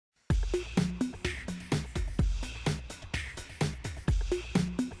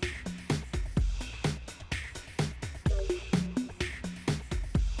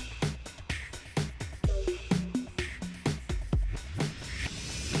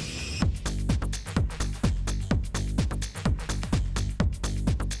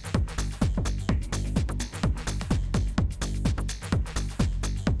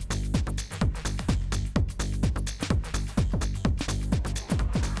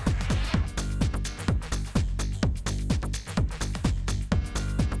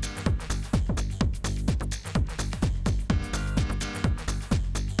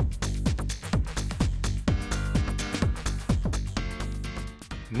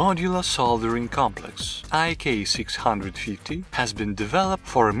Modular soldering complex IK650 has been developed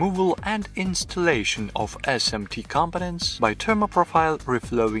for removal and installation of SMT components by thermoprofile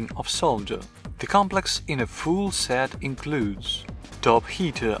reflowing of solder. The complex in a full set includes top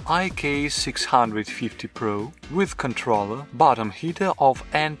heater IK650 Pro with controller, bottom heater of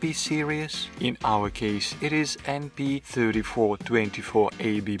NP series, in our case it is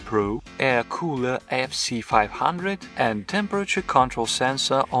NP3424AB Pro, air cooler FC500 and temperature control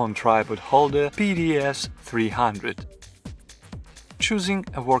sensor on tripod holder PDS300. Choosing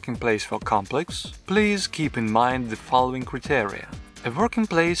a working place for complex, please keep in mind the following criteria. A working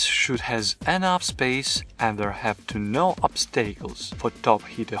place should have enough space and there have to no obstacles for top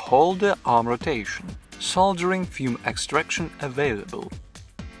heater holder arm rotation. Soldering fume extraction available.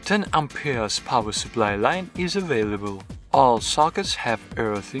 10 amperes power supply line is available. All sockets have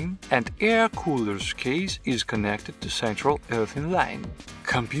earthing and air cooler's case is connected to central earthing line.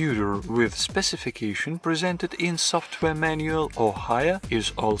 Computer with specification presented in software manual or higher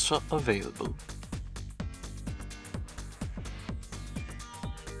is also available.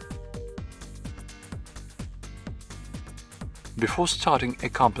 Before starting a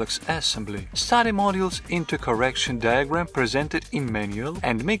complex assembly, study modules into correction diagram presented in manual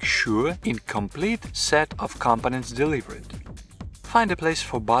and make sure in complete set of components delivered. Find a place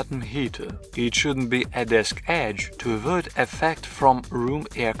for bottom heater. It shouldn't be at desk edge to avoid effect from room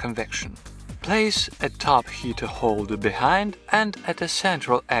air convection. Place a top heater holder behind and at a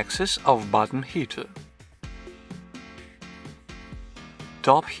central axis of bottom heater.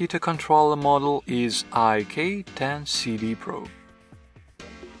 Top heater controller model is IK650 Pro.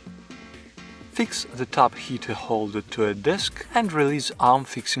 Fix the top heater holder to a disc and release arm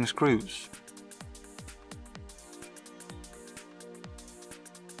fixing screws.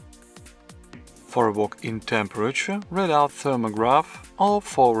 For a walk-in temperature, read out thermograph, or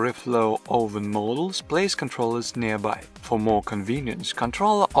for reflow oven models, place controllers nearby. For more convenience,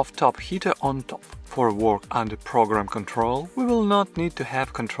 controller of top heater on top. For work under program control, we will not need to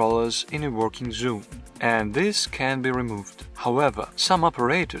have controllers in a working zone, and this can be removed. However, some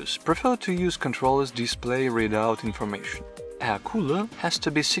operators prefer to use controllers display readout information. Air cooler has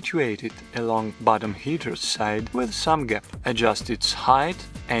to be situated along bottom heater side with some gap. Adjust its height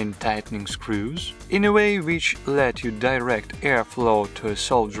and tightening screws in a way which let you direct airflow to a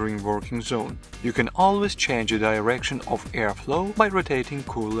soldering working zone. You can always change the direction of airflow by rotating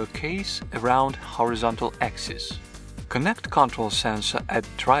cooler case around horizontal axis. Connect control sensor at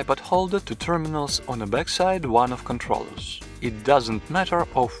tripod holder to terminals on the backside one of controllers. It doesn't matter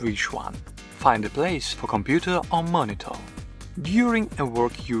of which one. Find a place for computer or monitor. During a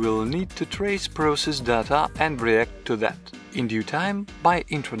work you will need to trace process data and react to that, in due time, by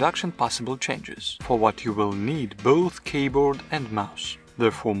introduction possible changes, for what you will need both keyboard and mouse.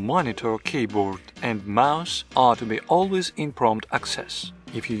 Therefore monitor, keyboard and mouse are to be always in prompt access.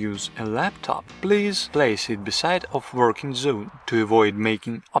 If you use a laptop, please place it beside of working zone to avoid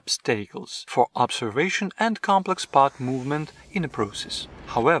making obstacles for observation and complex part movement in a process.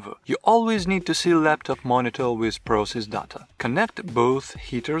 However, you always need to see laptop monitor with process data. Connect both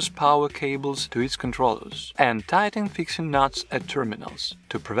heater's power cables to its controllers and tighten fixing nuts at terminals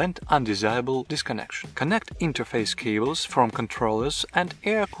to prevent undesirable disconnection. Connect interface cables from controllers and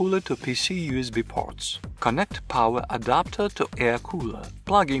air cooler to PC USB ports. Connect power adapter to air cooler.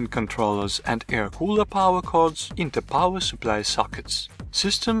 Plug in controllers and air cooler power cords into power supply sockets.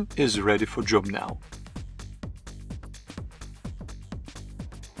 System is ready for job now.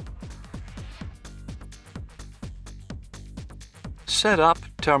 Set up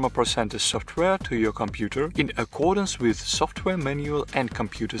Termopro Center software to your computer in accordance with software manual and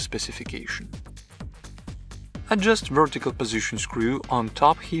computer specification. Adjust vertical position screw on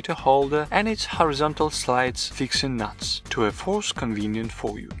top heater holder and its horizontal slides fixing nuts to a force convenient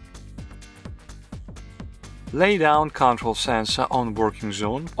for you. Lay down control sensor on working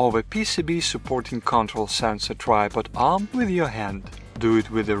zone over PCB supporting control sensor tripod arm with your hand. Do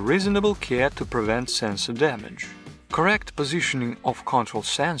it with a reasonable care to prevent sensor damage. Correct positioning of control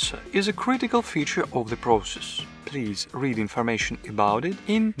sensor is a critical feature of the process. Please read information about it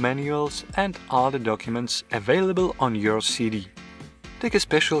in manuals and other documents available on your CD. Take a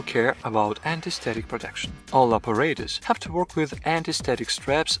special care about anti-static protection. All operators have to work with anti-static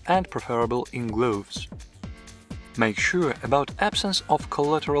straps and preferable in gloves. Make sure about absence of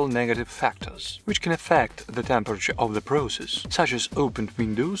collateral negative factors, which can affect the temperature of the process, such as opened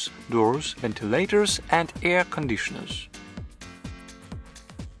windows, doors, ventilators and air conditioners.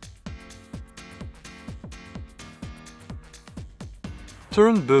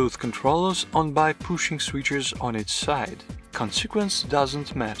 Turn both controllers on by pushing switches on its side. Consequence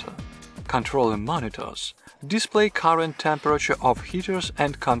doesn't matter. Controller monitors display current temperature of heaters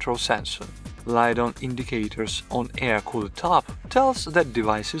and control sensor. Light on indicators on air-cooled top tells that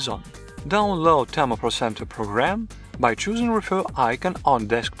device is on. Download Termopro Center program by choosing Refer icon on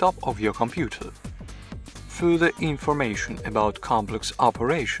desktop of your computer. Further information about complex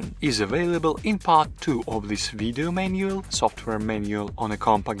operation is available in part 2 of this video manual, software manual on a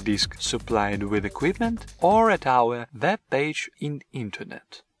compact disc supplied with equipment, or at our web page in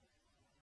internet.